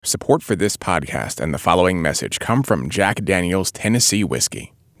Support for this podcast and the following message come from Jack Daniel's Tennessee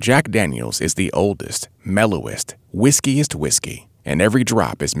Whiskey. Jack Daniel's is the oldest, mellowest, whiskiest whiskey, and every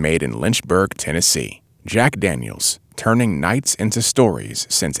drop is made in Lynchburg, Tennessee. Jack Daniel's, turning nights into stories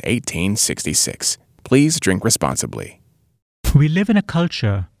since 1866. Please drink responsibly. We live in a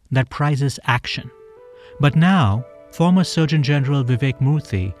culture that prizes action. But now, former Surgeon General Vivek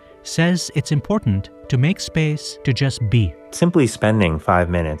Murthy says it's important to make space to just be. Simply spending 5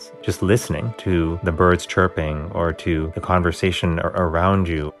 minutes just listening to the birds chirping or to the conversation around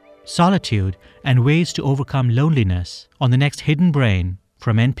you. Solitude and ways to overcome loneliness on the next Hidden Brain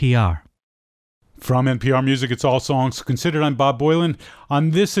from NPR. From NPR Music, it's All Songs Considered. I'm Bob Boylan.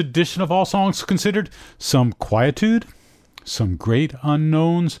 On this edition of All Songs Considered, some quietude, some great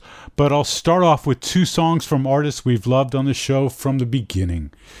unknowns, but I'll start off with 2 songs from artists we've loved on the show from the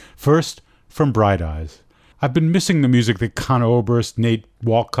beginning. First, from Bright Eyes. I've been missing the music that Conor Oberst, Nate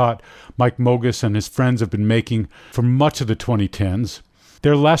Walcott, Mike Mogus, and his friends have been making for much of the 2010s.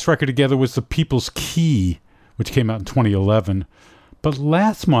 Their last record together was The People's Key, which came out in 2011. But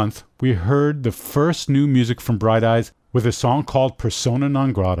last month, we heard the first new music from Bright Eyes with a song called Persona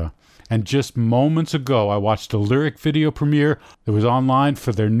Non Grata. And just moments ago, I watched a lyric video premiere that was online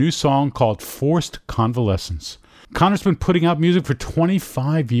for their new song called Forced Convalescence. Conor's been putting out music for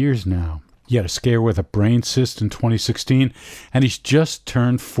 25 years now. He had a scare with a brain cyst in 2016, and he's just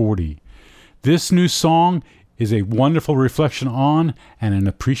turned 40. This new song is a wonderful reflection on and an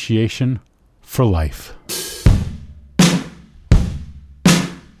appreciation for life.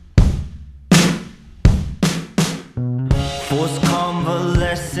 Forced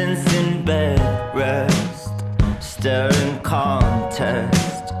convalescence in bed rest, staring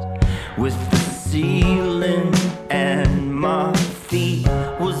contest with the ceiling, and my feet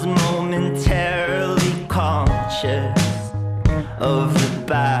was momentarily conscious of the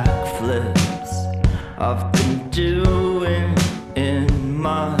backflips I've been doing in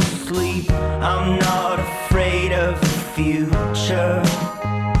my sleep. I'm not afraid of the future,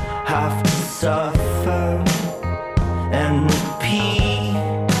 have to suffer and repeat.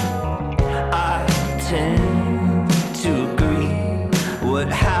 I tend to agree, what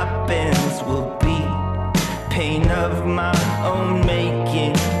happens will be pain of my own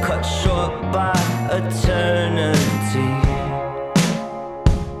making, cut short by eternity.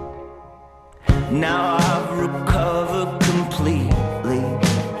 Now I've recovered completely,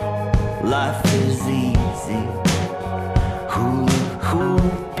 life is easy,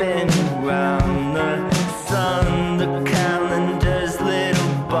 hooping round the sun, the calendar's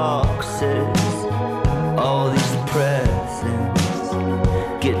little boxes, all these presents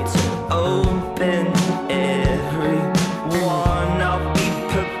get to open every one. I'll be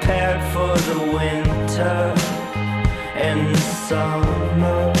prepared for the winter and the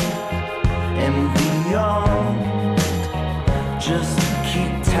summer and beyond. Just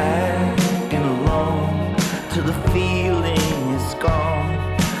keep tagging along till the feeling is gone.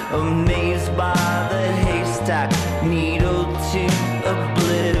 Amazed by the haystack needle to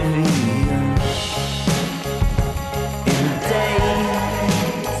oblivion. In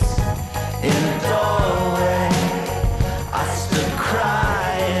days, in the doorway, I stood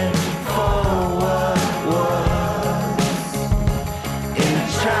crying for what was. In a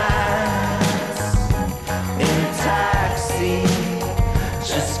trance, in a taxi,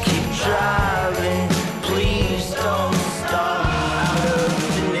 just keep driving, please don't stop. Out of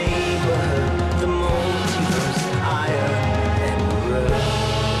the neighborhood, the multiverse, iron and rust.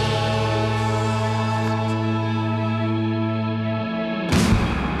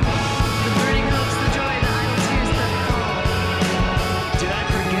 The burning hopes, the joy, the idle tears that fall. Did I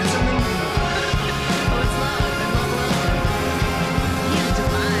forget something? Oh, it's love and love. He's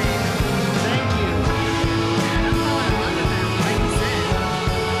divine. Thank you. That's all I love about him, like you said.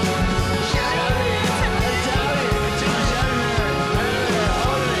 Shout it. Shout it.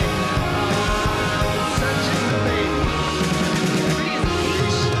 Such a baby. Pretty as a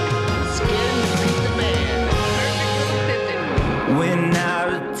peach. Skin beat the man. Perfect little pippin'. Went out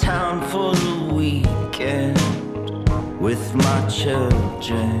of town for the weekend with my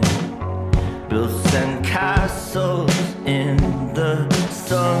children. Built sandcastles in the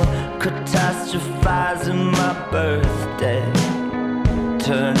sun, catastrophizing my birthday.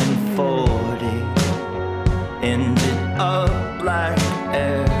 Turning 40, ended up like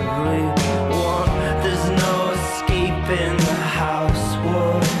everyone. There's no escaping the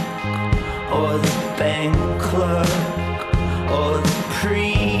housework or the bank clerk or the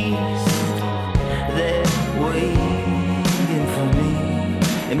priest. They're waiting for me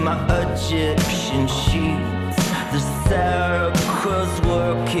in my Egyptian sheets. The Sarah crow's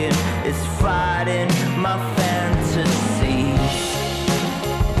working and it's fighting my fantasies.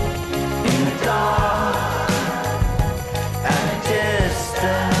 In the dark, at a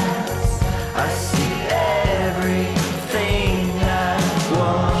distance, I see everything at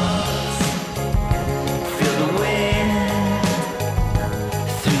once. Feel the wind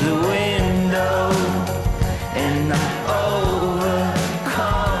through the window, and I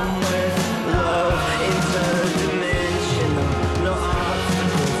overcome with love. Interdimensional, no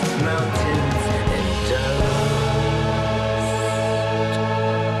obstacles, mountains and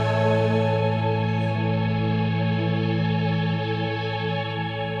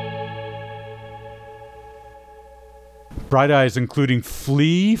Bright Eyes, including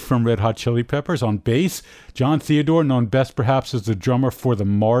Flea from Red Hot Chili Peppers on bass, John Theodore, known best perhaps as the drummer for the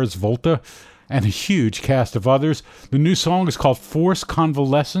Mars Volta, and a huge cast of others. The new song is called Forced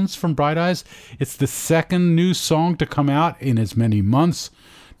Convalescence from Bright Eyes. It's the second new song to come out in as many months.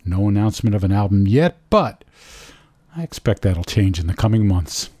 No announcement of an album yet, but I expect that'll change in the coming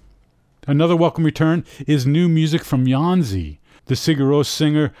months. Another welcome return is new music from Jónsi. The Sigur Rós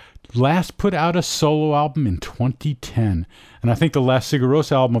singer last put out a solo album in 2010, and I think the last Sigur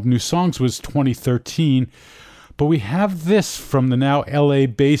Rós album of new songs was 2013. But we have this from the now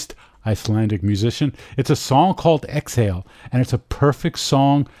LA-based Icelandic musician. It's a song called Exhale, and it's a perfect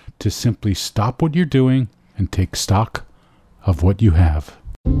song to simply stop what you're doing and take stock of what you have.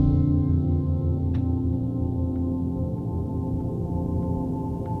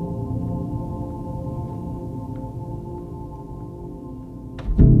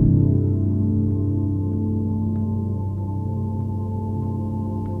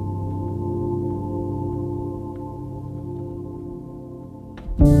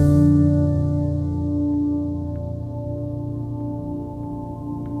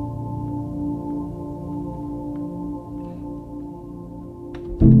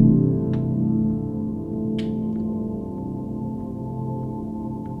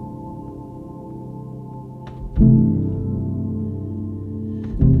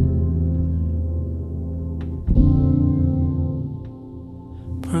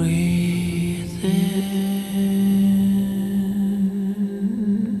 breathe in,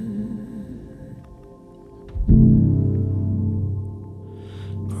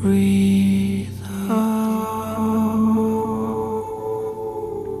 breathe out.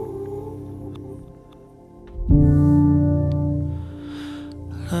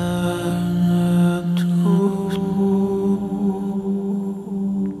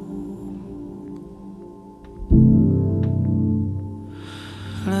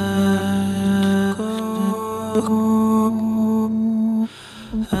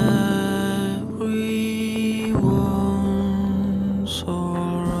 Let everyone's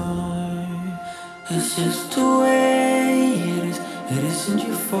alright. It's just the way it is. It isn't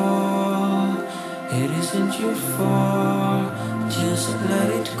your fault. It isn't your fault. Just let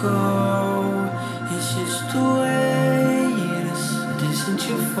it go. It's just the way it is. It isn't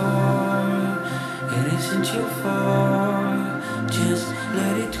your fault. It isn't your fault. Just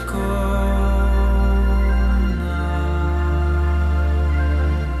let it go.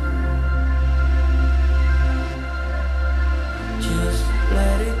 Just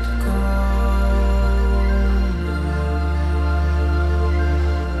let it go now.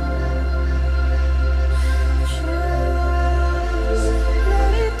 Just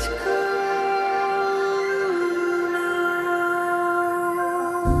let it go now.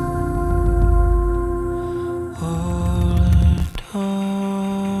 Hold on.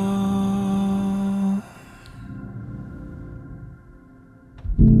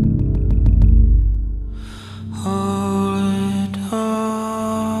 Hold on.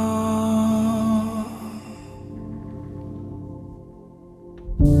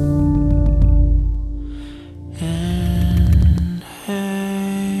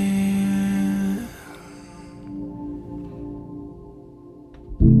 Inhale.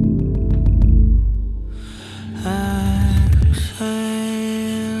 Exhale.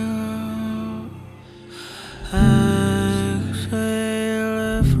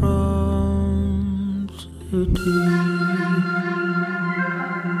 Exhale from the deep.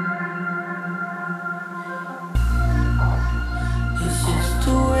 It's just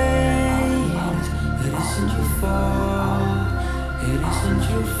the way it is. It isn't your fault. It isn't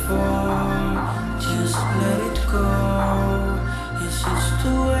your fault. Just let it go. It's just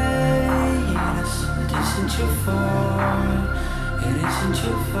the way it is. It isn't your fault. It isn't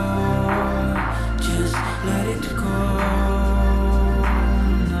your fault. Just let it go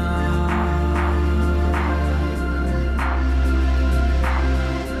now.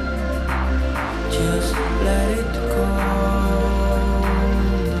 Just let it go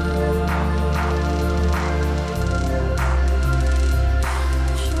now.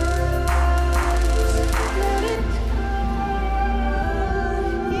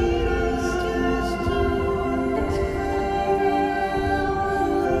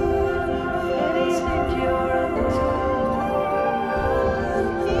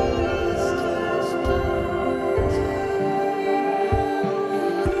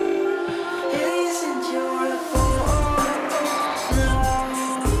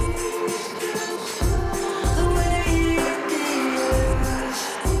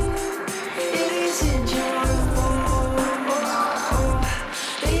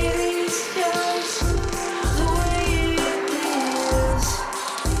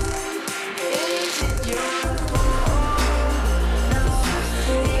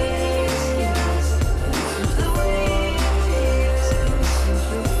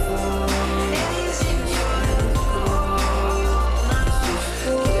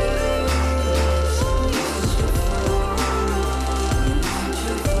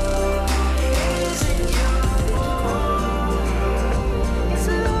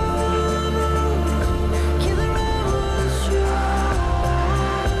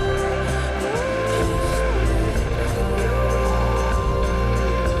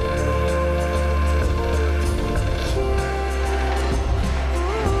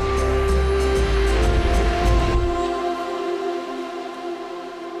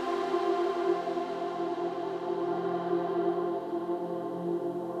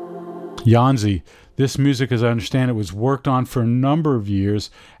 Jónsi. This music, as I understand it, was worked on for a number of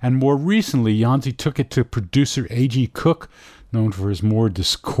years, and more recently, Jónsi took it to producer A.G. Cook, known for his more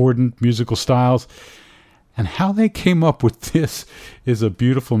discordant musical styles. And how they came up with this is a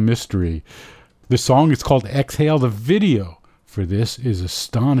beautiful mystery. The song is called Exhale. The video for this is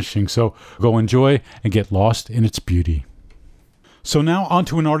astonishing, so go enjoy and get lost in its beauty. So now on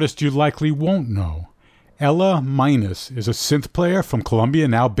to an artist you likely won't know. Ella Minus is a synth player from Colombia,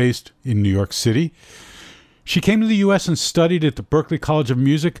 now based in New York City. She came to the U.S. and studied at the Berklee College of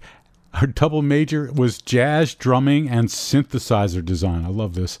Music. Her double major was jazz, drumming, and synthesizer design. I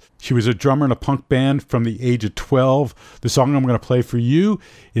love this. She was a drummer in a punk band from the age of 12. The song I'm going to play for you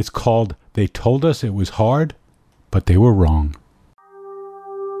is called They Told Us It Was Hard, But They Were Wrong.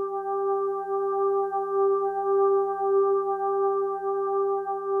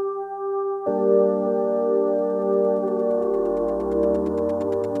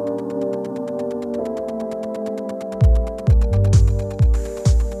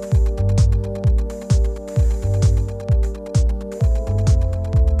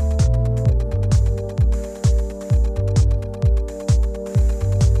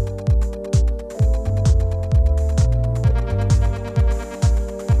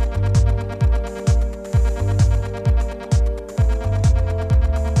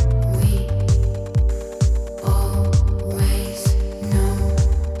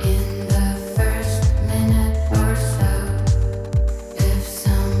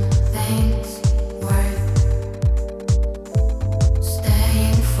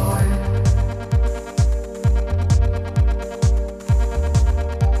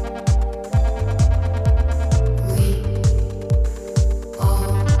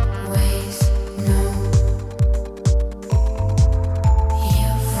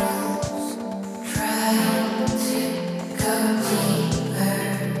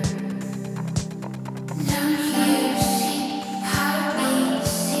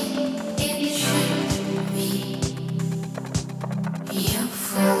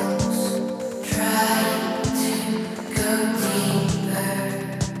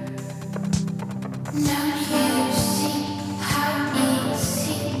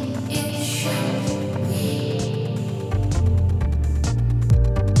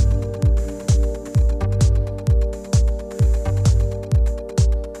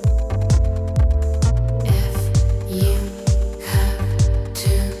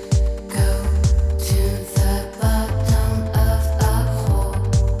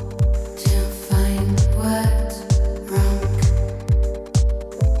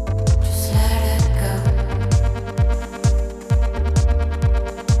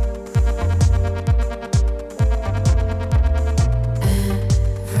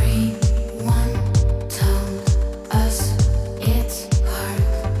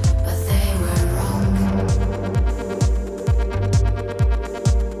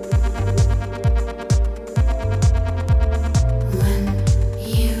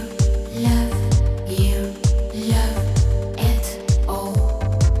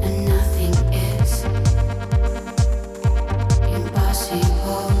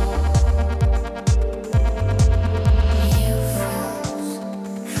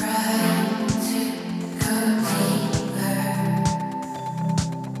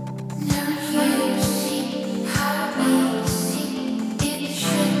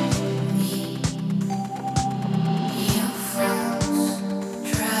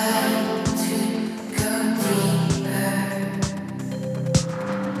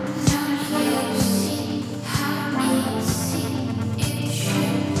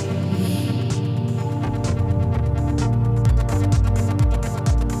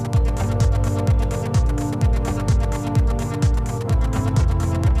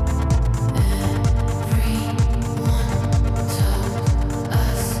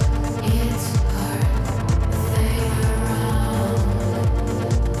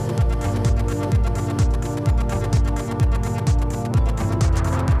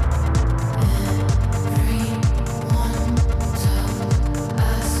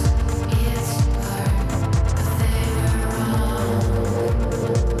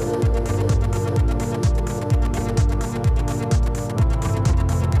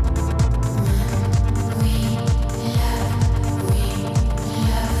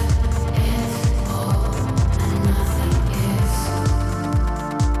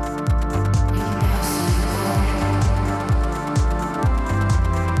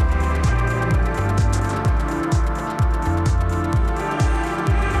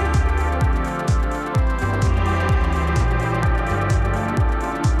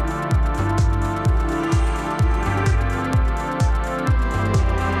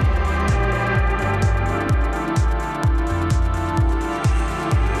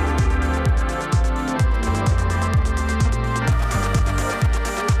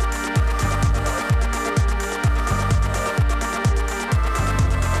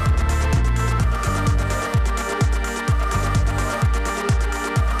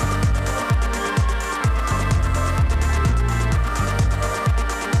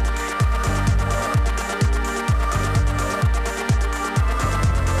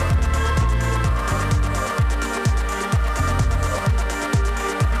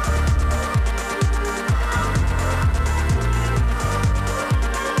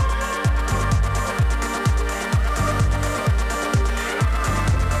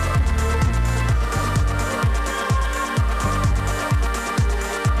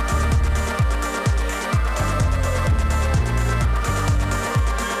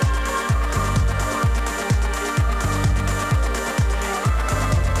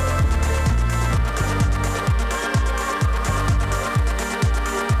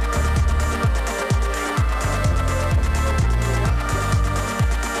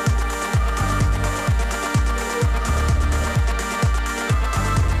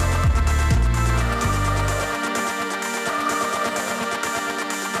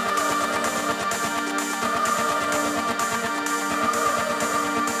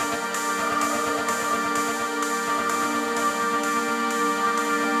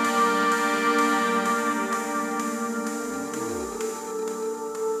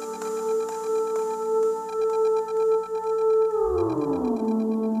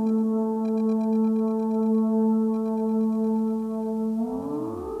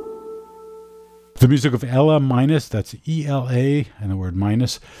 The music of Ella Minus, that's E-L-A and the word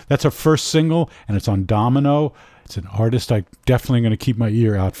minus. That's her first single, and it's on Domino. It's an artist I'm definitely going to keep my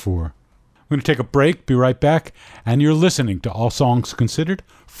ear out for. I'm going to take a break, be right back, and you're listening to All Songs Considered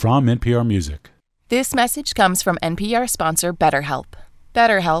from NPR Music. This message comes from NPR sponsor BetterHelp.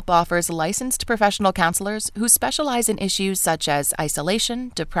 BetterHelp offers licensed professional counselors who specialize in issues such as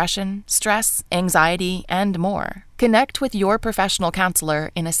isolation, depression, stress, anxiety, and more. Connect with your professional counselor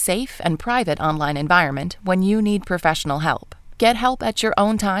in a safe and private online environment when you need professional help. Get help at your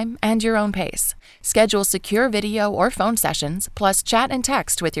own time and your own pace. Schedule secure video or phone sessions, plus chat and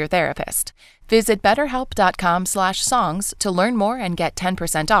text with your therapist. Visit betterhelp.com/songs to learn more and get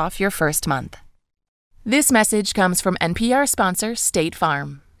 10% off your first month. This message comes from NPR sponsor State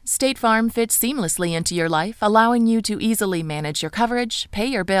Farm. State Farm fits seamlessly into your life, allowing you to easily manage your coverage, pay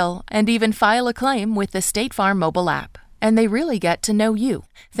your bill, and even file a claim with the State Farm mobile app. And they really get to know you.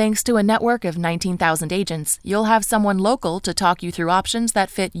 Thanks to a network of 19,000 agents, you'll have someone local to talk you through options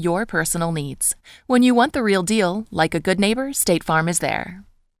that fit your personal needs. When you want the real deal, like a good neighbor, State Farm is there.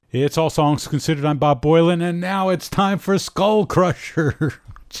 It's All Songs Considered. I'm Bob Boylan, and now it's time for Skull Crusher.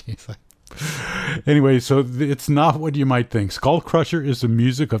 Jeez. Anyway, so it's not what you might think. Skull Crusher is the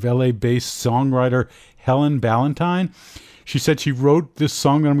music of LA-based songwriter Helen Ballantine. She said she wrote this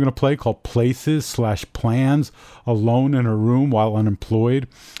song that I'm going to play called Places/Plans alone in her room while unemployed.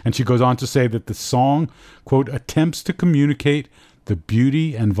 And she goes on to say that the song, quote, attempts to communicate the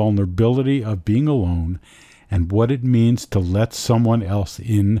beauty and vulnerability of being alone and what it means to let someone else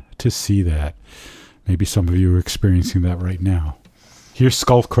in to see that. Maybe some of you are experiencing that right now. Here's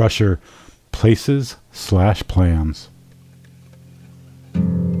Skull Crusher, Places/Plans.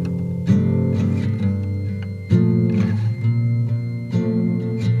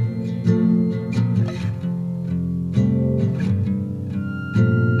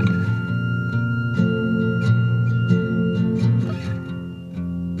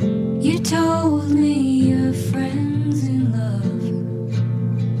 You told me your friend's in love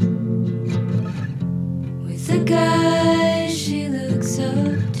with a guy she looks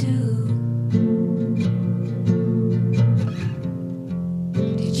up to.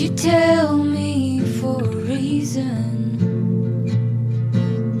 Did you tell me for a reason?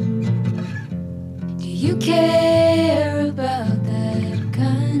 Do you care about that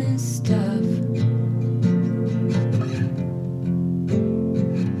kind of stuff?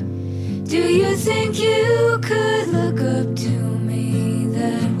 Do you think you could look up to me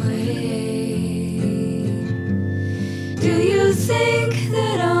that way? Do you think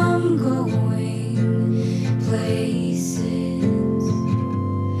that I'm going places?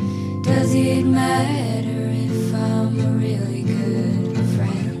 Does it matter if I'm a really good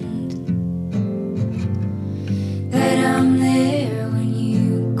friend? That I'm there when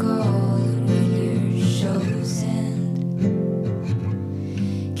you call and when your shows end?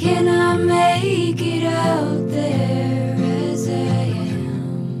 Can I make it out there as I am,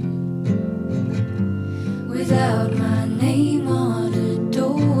 without my name on a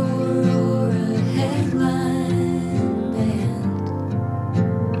door or a headline band?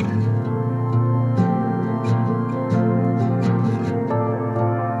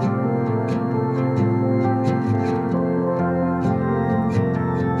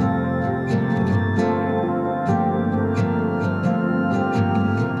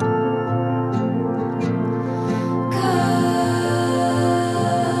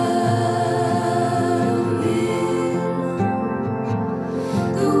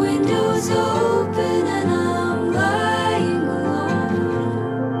 The window's open and I'm lying alone.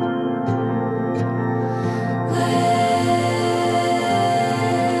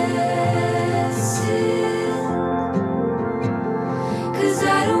 Listen, 'cause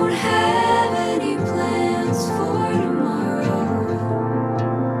I don't have any plans for tomorrow.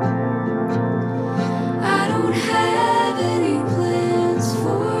 I don't have any plans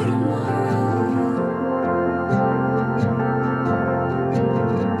for tomorrow.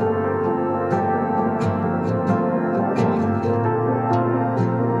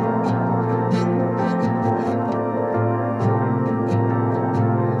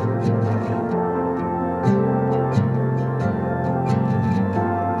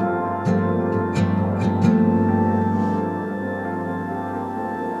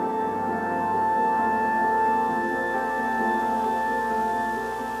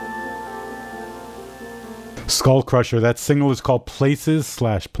 Skull Crusher. That single is called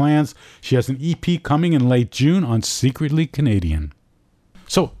Places/Plans. She has an EP coming in late June on Secretly Canadian.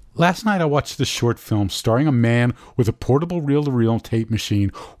 So last night I watched this short film starring a man with a portable reel-to-reel tape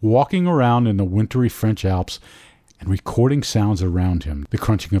machine walking around in the wintry French Alps, and recording sounds around him, the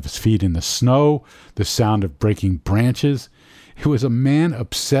crunching of his feet in the snow, the sound of breaking branches. He was a man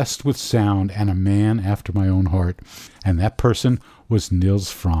obsessed with sound and a man after my own heart, and that person was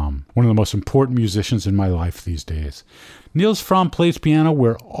Nils Frahm, one of the most important musicians in my life these days. Nils Frahm plays piano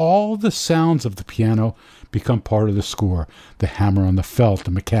where all the sounds of the piano become part of the score. The hammer on the felt,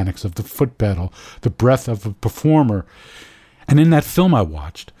 the mechanics of the foot pedal, the breath of a performer. And in that film I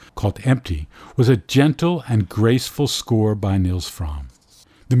watched, called Empty, was a gentle and graceful score by Nils Frahm.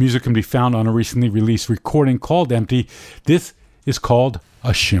 The music can be found on a recently released recording called Empty. This is called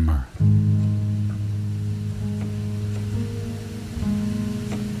A Shimmer.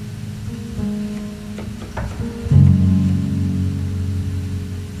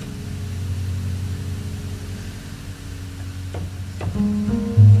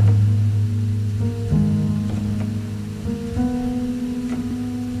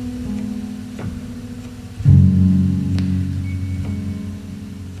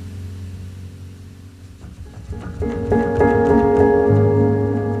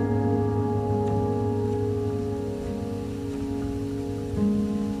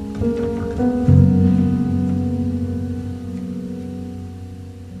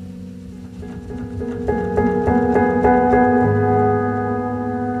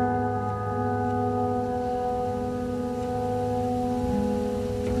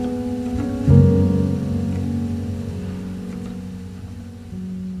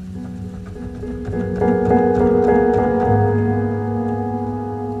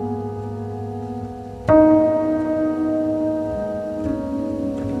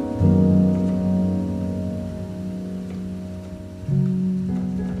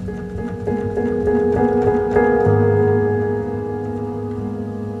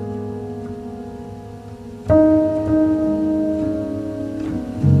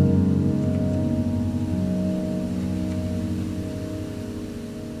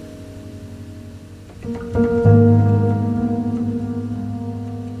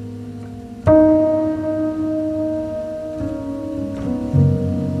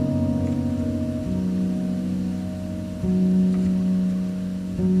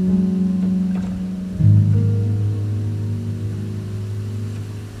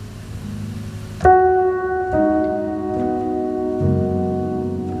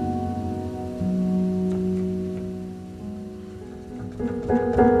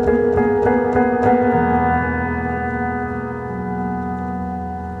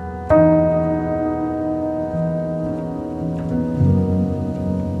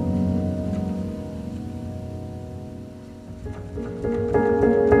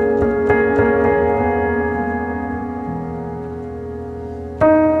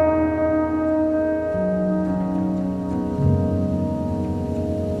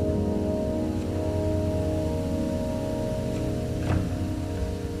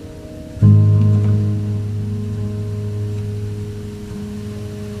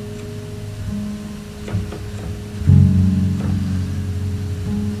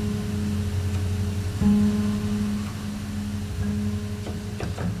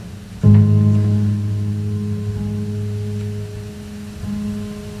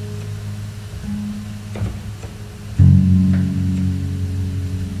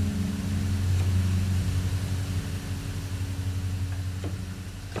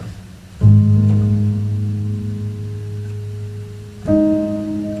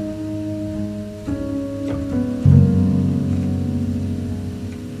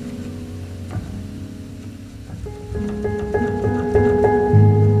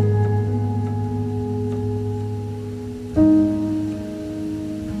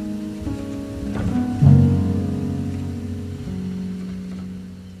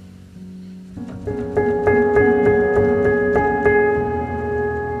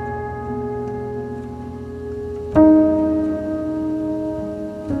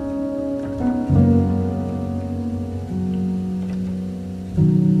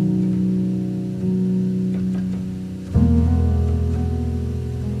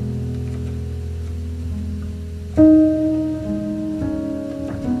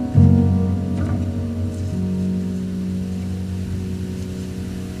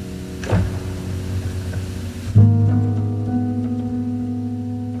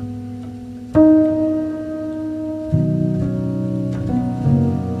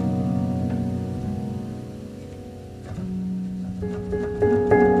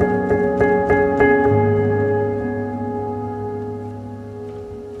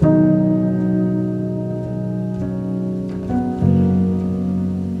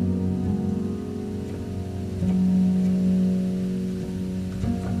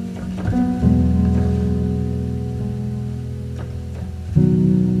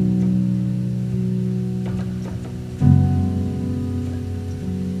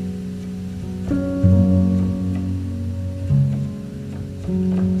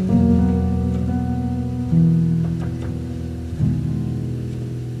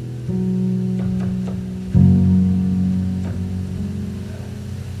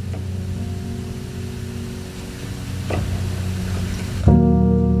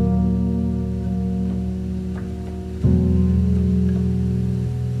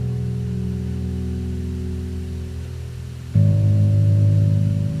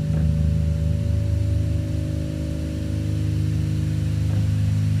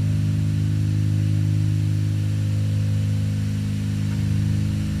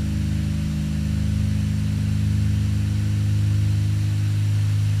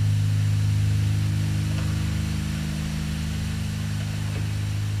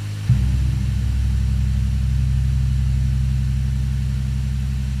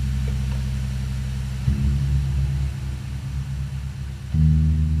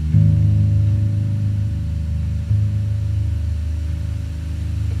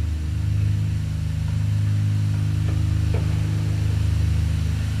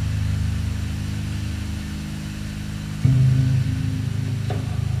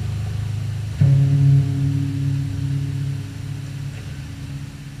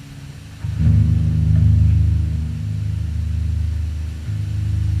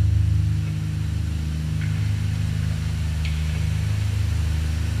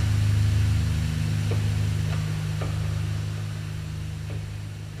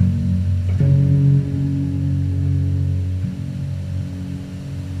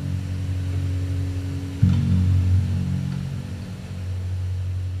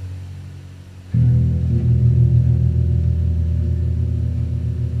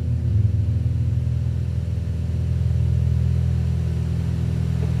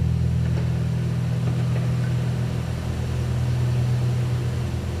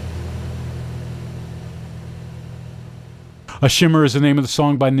 A Shimmer is the name of the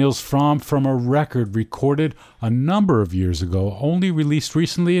song by Nils Frahm from a record recorded a number of years ago, only released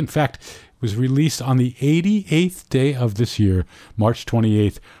recently. In fact, it was released on the 88th day of this year, March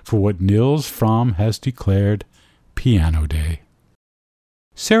 28th, for what Nils Frahm has declared Piano Day.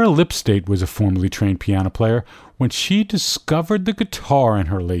 Sarah Lipstate was a formerly trained piano player when she discovered the guitar in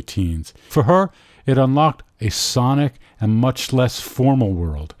her late teens. For her, it unlocked a sonic and much less formal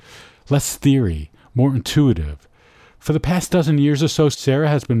world, less theory, more intuitive. For the past dozen years or so, Sarah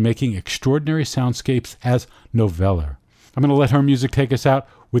has been making extraordinary soundscapes as noveller. I'm going to let her music take us out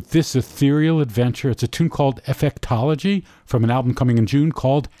with this ethereal adventure. It's a tune called Effectology from an album coming in June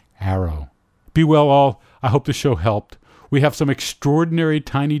called Arrow. Be well all. I hope the show helped. We have some extraordinary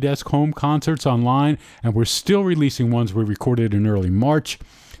Tiny Desk home concerts online, and we're still releasing ones we recorded in early March.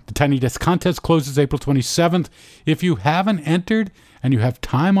 The Tiny Desk contest closes April 27th. If you haven't entered and you have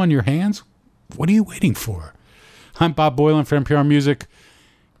time on your hands, what are you waiting for? I'm Bob Boilen for NPR Music.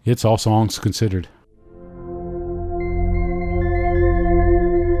 It's All Songs Considered.